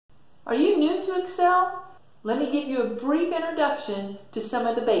Are you new to Excel? Let me give you a brief introduction to some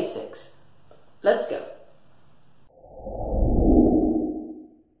of the basics. Let's go.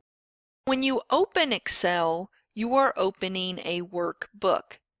 When you open Excel, you are opening a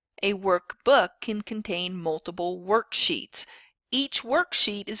workbook. A workbook can contain multiple worksheets. Each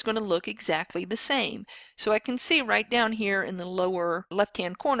worksheet is going to look exactly the same. So I can see right down here in the lower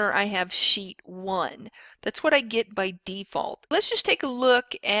left-hand corner, I have sheet 1. That's what I get by default. Let's just take a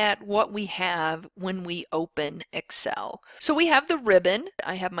look at what we have when we open Excel. So we have the ribbon.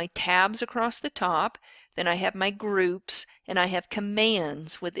 I have my tabs across the top. Then I have my groups, and I have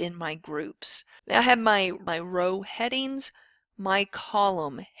commands within my groups. I have my row headings, my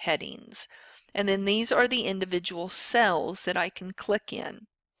column headings. And then these are the individual cells that I can click in.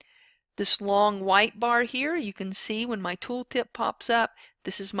 This long white bar here, you can see when my tooltip pops up,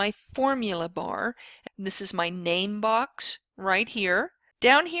 this is my formula bar. This is my name box right here.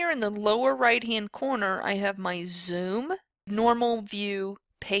 Down here in the lower right-hand corner, I have my zoom, normal view,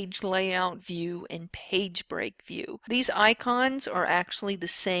 page layout view, and page break view. These icons are actually the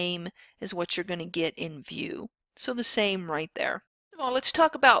same as what you're going to get in view. So the same right there. Well, let's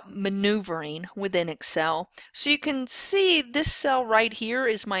talk about maneuvering within Excel. So you can see this cell right here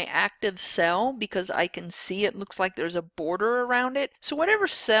is my active cell because I can see it looks like there's a border around it. So whatever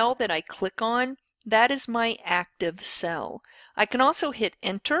cell that I click on, that is my active cell. I can also hit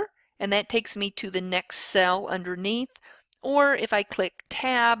enter, and that takes me to the next cell underneath. Or if I click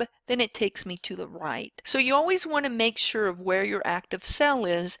tab, then it takes me to the right. So you always want to make sure of where your active cell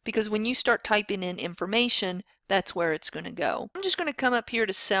is, because when you start typing in information, that's where it's going to go. I'm just going to come up here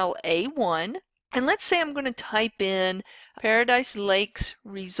to cell A1, and let's say I'm going to type in Paradise Lakes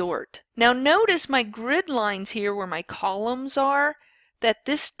Resort. Now notice my grid lines here where my columns are, that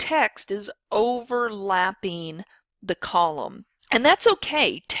this text is overlapping the column. And that's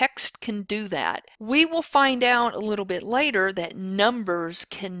okay. Text can do that. We will find out a little bit later that numbers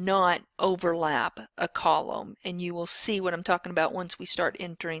cannot overlap a column, and you will see what I'm talking about once we start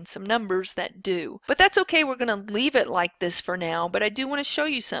entering some numbers that do. But that's okay. We're going to leave it like this for now, but I do want to show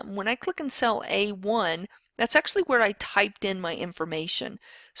you something. When I click in cell A1, that's actually where I typed in my information.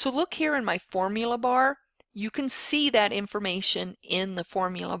 So look here in my formula bar. You can see that information in the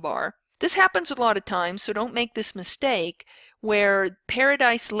formula bar. This happens a lot of times, so don't make this mistake, where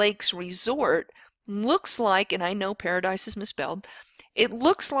Paradise Lakes Resort looks like, and I know Paradise is misspelled, it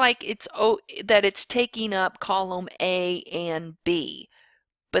looks like that it's taking up column A and B.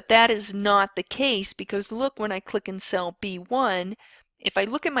 But that is not the case, because look, when I click in cell B1, if I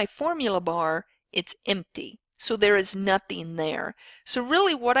look at my formula bar, it's empty. So there is nothing there. So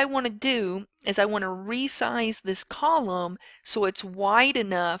really what I want to do is I want to resize this column so it's wide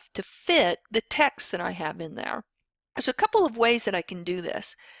enough to fit the text that I have in there. There's a couple of ways that I can do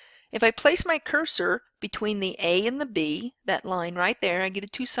this. If I place my cursor between the A and the B, that line right there, I get a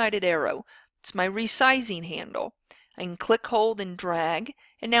two-sided arrow. It's my resizing handle. I can click, hold, and drag,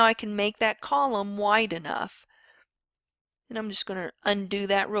 and now I can make that column wide enough. And I'm just going to undo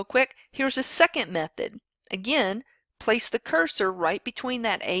that real quick. Here's a second method. Again, place the cursor right between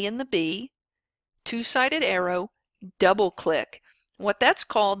that A and the B, two-sided arrow, double click. What that's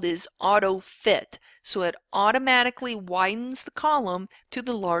called is auto fit. So it automatically widens the column to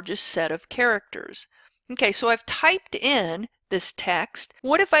the largest set of characters. Okay, so I've typed in this text.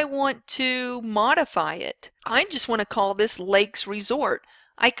 What if I want to modify it? I just want to call this Lakes Resort.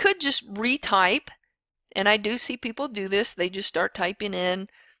 I could just retype, and I do see people do this. They just start typing in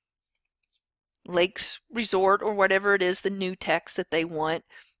Lakes Resort or whatever it is, the new text that they want.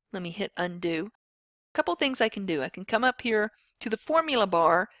 Let me hit undo. A couple things I can do. I can come up here to the formula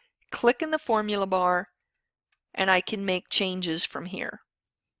bar, click in the formula bar, and I can make changes from here.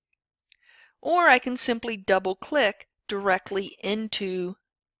 Or I can simply double click directly into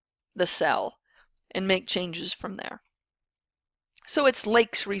the cell and make changes from there. So it's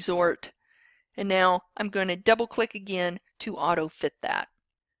Lakes Resort, and now I'm going to double click again to auto fit that.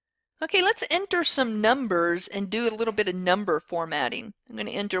 Okay, let's enter some numbers and do a little bit of number formatting. I'm going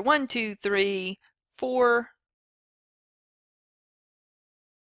to enter 1, 2, 3, 4.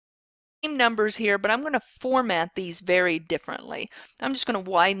 Same numbers here, but I'm going to format these very differently. I'm just going to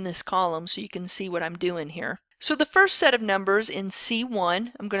widen this column so you can see what I'm doing here. So the first set of numbers in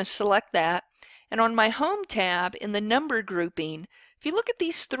C1, I'm going to select that. And on my Home tab in the number grouping, if you look at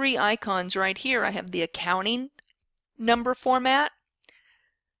these three icons right here, I have the accounting number format,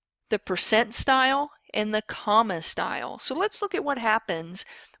 the percent style, and the comma style. So let's look at what happens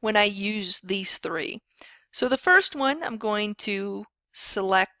when I use these three. So the first one, I'm going to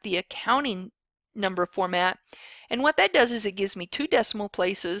select the accounting number format, And what that does is it gives me 2 decimal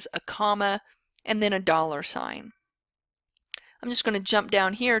places, a comma, and then a $sign. I'm just going to jump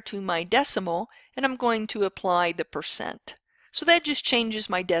down here to my decimal, and I'm going to apply the percent. So that just changes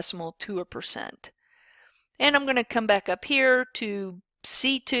my decimal to a percent. And I'm going to come back up here to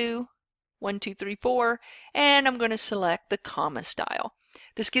C2, 1, 2, 3, 4, and I'm going to select the comma style.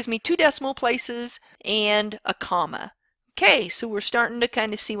 This gives me 2 decimal places and a comma. Okay, so we're starting to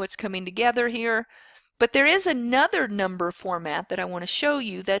kind of see what's coming together here. But there is another number format that I want to show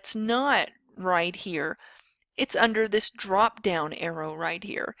you that's not right here. It's under this drop down arrow right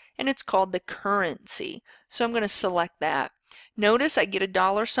here, and it's called the currency. So I'm going to select that. Notice I get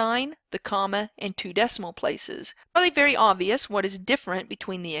a $sign, the comma, and 2 decimal places. Probably very obvious what is different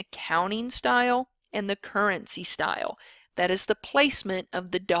between the accounting style and the currency style. That is the placement of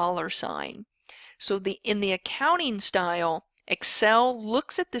the $sign. So in the accounting style, Excel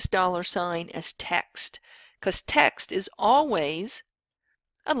looks at this $sign as text, because text is always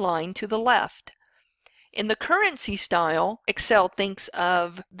aligned to the left. In the currency style, Excel thinks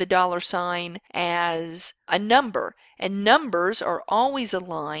of the $sign as a number, and numbers are always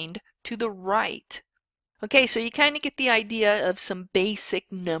aligned to the right. Okay, so you kind of get the idea of some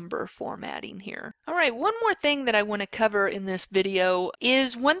basic number formatting here. All right, one more thing that I want to cover in this video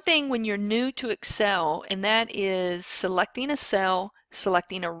is one thing when you're new to Excel, and that is selecting a cell,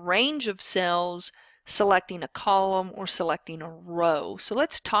 selecting a range of cells, selecting a column, or selecting a row. So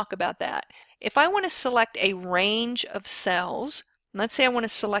let's talk about that. If I want to select a range of cells, let's say I want to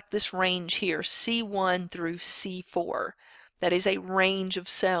select this range here, C1 through C4. That is a range of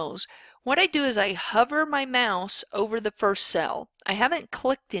cells. What I do is I hover my mouse over the first cell. I haven't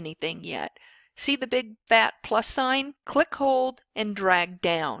clicked anything yet. See the big fat plus sign? Click, hold, and drag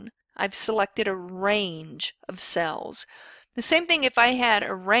down. I've selected a range of cells. The same thing if I had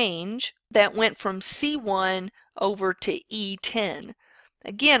a range that went from C1 over to E10.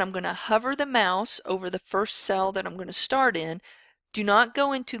 Again, I'm going to hover the mouse over the first cell that I'm going to start in. Do not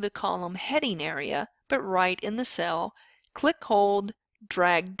go into the column heading area, but right in the cell. Click, hold,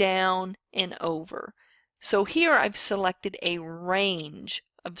 drag down and over. So here I've selected a range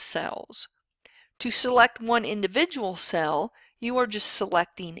of cells. To select one individual cell, you are just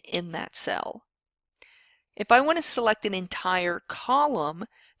selecting in that cell. If I want to select an entire column,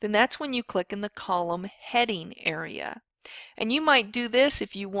 then that's when you click in the column heading area. And you might do this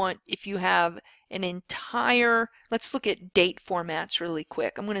if you have an entire, let's look at date formats really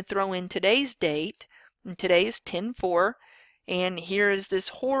quick. I'm going to throw in today's date, and today is 10/4. And here is this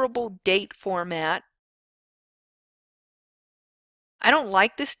horrible date format. I don't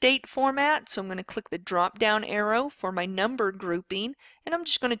like this date format, so I'm going to click the drop down arrow for my number grouping, and I'm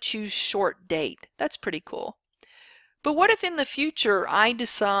just going to choose short date. That's pretty cool. But what if in the future I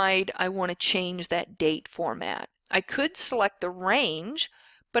decide I want to change that date format? I could select the range,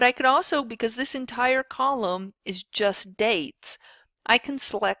 but I could also, because this entire column is just dates, I can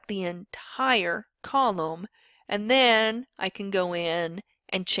select the entire column, and then I can go in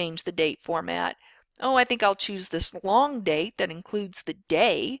and change the date format. Oh, I think I'll choose this long date that includes the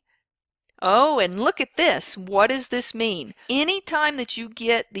day. Oh, and look at this. What does this mean? Anytime that you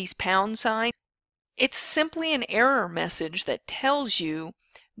get these pound signs, it's simply an error message that tells you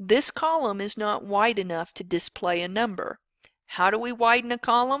this column is not wide enough to display a number. How do we widen a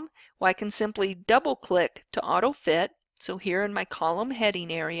column? Well, I can simply double click to auto fit. So here in my column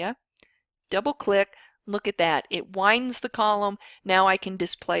heading area, double click. Look at that. It widens the column. Now I can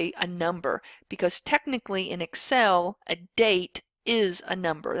display a number, because technically in Excel, a date is a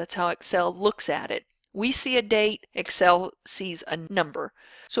number. That's how Excel looks at it. We see a date, Excel sees a number.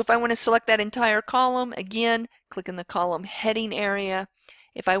 So if I want to select that entire column, again, click in the column heading area.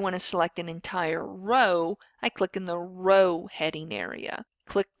 If I want to select an entire row, I click in the row heading area.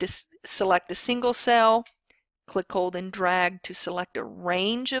 Click to select a single cell, click, hold, and drag to select a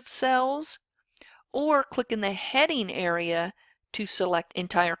range of cells, or click in the heading area to select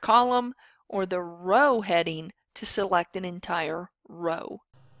entire column, or the row heading to select an entire row.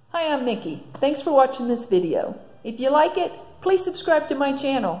 Hi, I'm Mickey. Thanks for watching this video. If you like it, please subscribe to my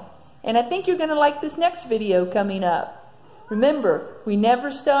channel. And I think you're going to like this next video coming up. Remember, we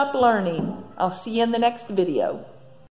never stop learning. I'll see you in the next video.